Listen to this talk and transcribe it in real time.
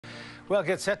Well,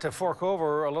 get set to fork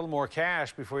over a little more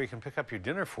cash before you can pick up your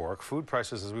dinner fork. Food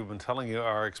prices, as we've been telling you,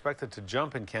 are expected to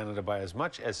jump in Canada by as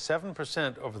much as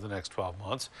 7% over the next 12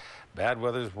 months. Bad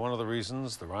weather is one of the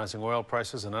reasons. The rising oil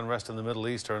prices and unrest in the Middle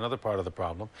East are another part of the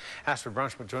problem. Astrid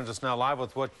Brunschmidt joins us now live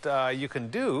with what you can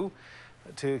do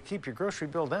to keep your grocery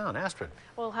bill down. Astrid.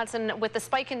 Well, Hudson, with the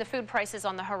spike in the food prices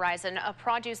on the horizon, a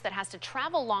produce that has to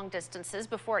travel long distances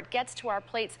before it gets to our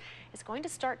plates is going to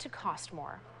start to cost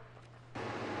more.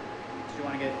 Do you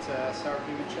want to get sour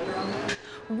cream and cheddar on there?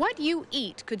 What you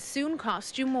eat could soon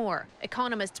cost you more.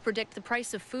 Economists predict the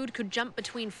price of food could jump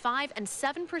between 5 and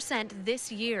 7%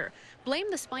 this year. Blame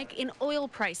the spike in oil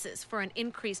prices for an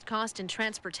increased cost in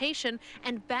transportation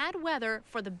and bad weather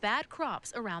for the bad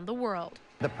crops around the world.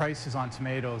 The prices on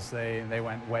tomatoes, they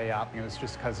went way up. It was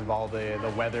just because of all the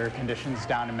weather conditions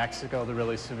down in Mexico, the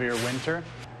really severe winter.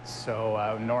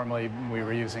 So normally we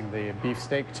were using the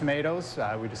beefsteak tomatoes.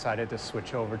 We decided to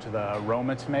switch over to the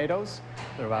Roma tomatoes.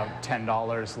 They're about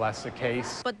 $10 less a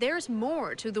case. But there's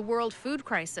more to the world food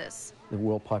crisis. The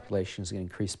world population is going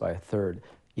to increase by a third.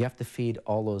 You have to feed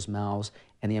all those mouths,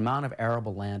 and the amount of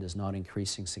arable land is not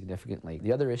increasing significantly.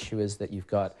 The other issue is that you've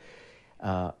got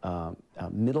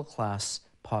middle-class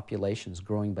populations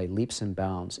growing by leaps and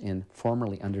bounds in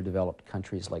formerly underdeveloped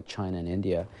countries like China and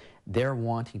India. They're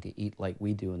wanting to eat like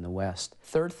we do in the West.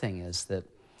 Third thing is that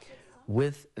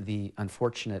with the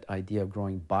unfortunate idea of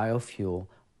growing biofuel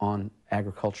on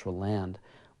agricultural land,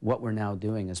 what we're now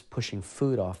doing is pushing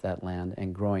food off that land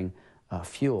and growing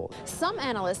fuel. Some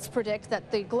analysts predict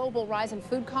that the global rise in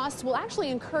food costs will actually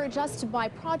encourage us to buy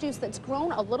produce that's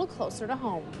grown a little closer to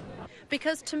home.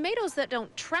 Because tomatoes that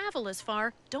don't travel as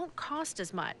far don't cost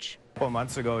as much. A couple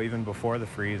months ago, even before the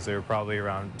freeze, they were probably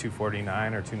around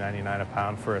 $2.49 or $2.99 a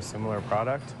pound for a similar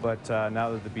product. But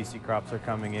now that the BC crops are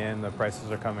coming in, the prices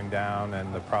are coming down,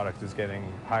 and the product is getting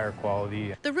higher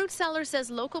quality. The root seller says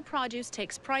local produce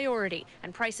takes priority,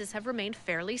 and prices have remained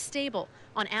fairly stable.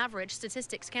 On average,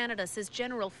 Statistics Canada says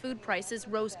general food prices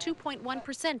rose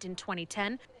 2.1% in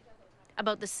 2010,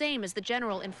 about the same as the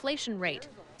general inflation rate.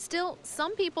 Still,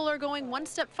 some people are going one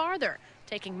step farther,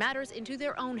 taking matters into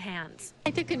their own hands.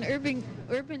 I took an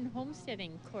urban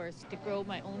homesteading course to grow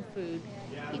my own food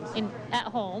at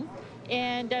home,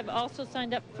 and I've also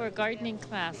signed up for a gardening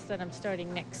class that I'm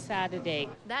starting next Saturday.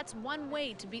 That's one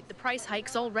way to beat the price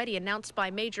hikes already announced by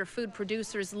major food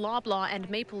producers Loblaw and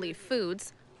Maple Leaf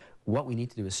Foods. What we need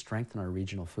to do is strengthen our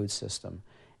regional food system.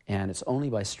 And it's only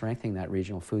by strengthening that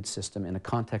regional food system in the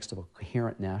context of a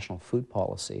coherent national food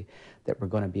policy that we're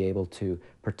going to be able to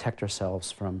protect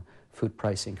ourselves from food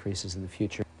price increases in the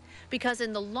future. Because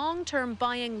in the long term,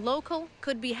 buying local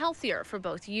could be healthier for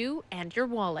both you and your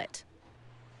wallet.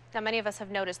 Now, many of us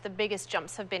have noticed the biggest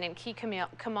jumps have been in key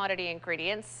commodity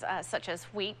ingredients such as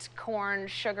wheat, corn,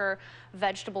 sugar,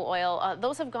 vegetable oil.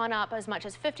 Those have gone up as much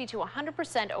as 50 to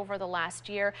 100% over the last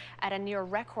year at a near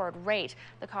record rate.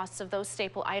 The costs of those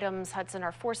staple items, Hudson,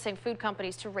 are forcing food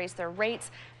companies to raise their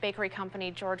rates. Bakery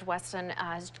company George Weston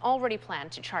has already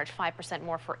planned to charge 5%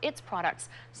 more for its products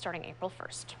starting April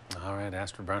 1st. All right,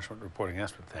 Astrid Brunschmidt reporting.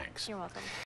 Astrid, thanks. You're welcome.